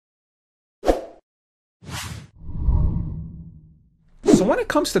So when it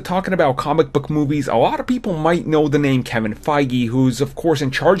comes to talking about comic book movies, a lot of people might know the name Kevin Feige, who's of course in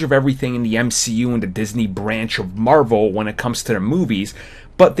charge of everything in the MCU and the Disney branch of Marvel when it comes to the movies.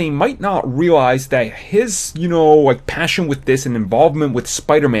 But they might not realize that his, passion with this and involvement with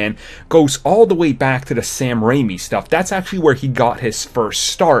Spider-Man goes all the way back to the Sam Raimi stuff. That's actually where he got his first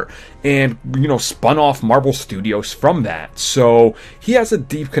start and, spun off Marvel Studios from that. So he has a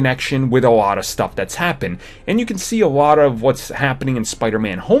deep connection with a lot of stuff that's happened. And you can see a lot of what's happening in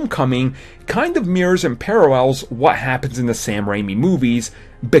Spider-Man Homecoming kind of mirrors and parallels what happens in the Sam Raimi movies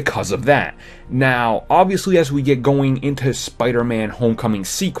because of that. Now, obviously, as we get going into Spider-Man Homecoming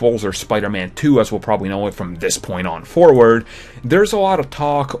sequels, or Spider-Man 2, as we'll probably know it from this point on forward, there's a lot of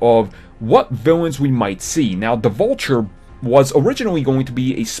talk of what villains we might see. Now, the Vulture was originally going to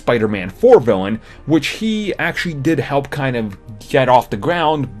be a Spider-Man 4 villain, which he actually did help kind of get off the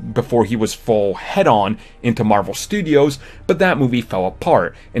ground before he was full head-on into Marvel Studios, but that movie fell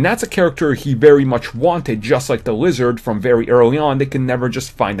apart. And that's a character he very much wanted, just like the Lizard from very early on. They could never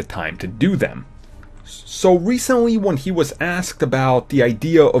just find the time to do them. So recently, when he was asked about the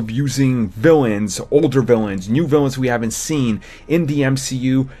idea of using villains, older villains, new villains we haven't seen in the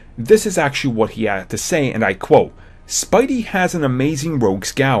MCU, this is actually what he had to say, and I quote, "Spidey has an amazing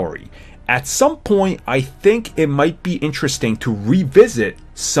rogues gallery. At some point, I think it might be interesting to revisit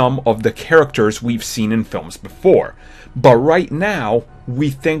some of the characters we've seen in films before. But right now, we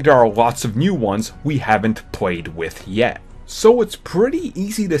think there are lots of new ones we haven't played with yet." So it's pretty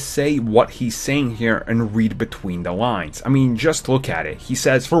easy to say what he's saying here and read between the lines. I mean, just look at it. He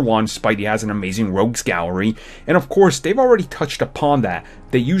says, for one, Spidey has an amazing rogues gallery, and of course, they've already touched upon that.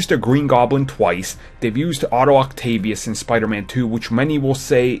 They used the Green Goblin twice. They've used Otto Octavius in Spider-Man 2, which many will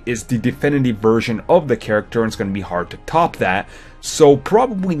say is the definitive version of the character, and it's going to be hard to top that, so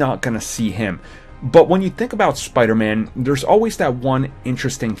probably not going to see him. But when you think about Spider-Man, there's always that one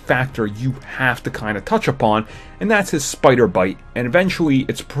interesting factor you have to kind of touch upon, and that's his spider bite. And eventually,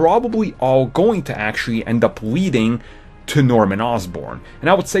 it's probably all going to actually end up leading to Norman Osborn. And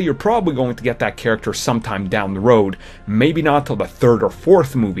I would say you're probably going to get that character sometime down the road. Maybe not till the third or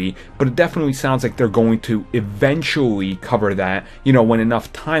fourth movie, but it definitely sounds like they're going to eventually cover that, when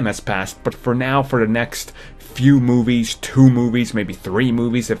enough time has passed. But for now, for the next few movies, 2 movies, maybe 3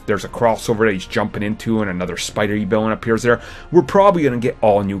 movies, if there's a crossover that he's jumping into and another Spidey villain appears there, we're probably going to get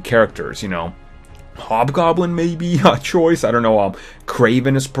all new characters, Hobgoblin may be a choice, I don't know,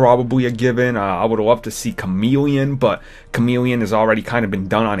 Kraven is probably a given. I would love to see Chameleon, but Chameleon has already kind of been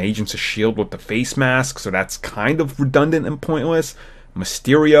done on Agents of S.H.I.E.L.D. with the face mask, so that's kind of redundant and pointless.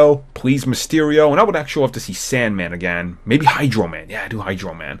 Mysterio, please Mysterio, and I would actually love to see Sandman again. Maybe Hydro Man, yeah, do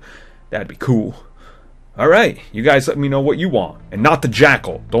Hydro Man, that'd be cool. Alright, you guys let me know what you want. And not the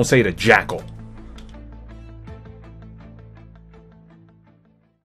Jackal. Don't say the Jackal.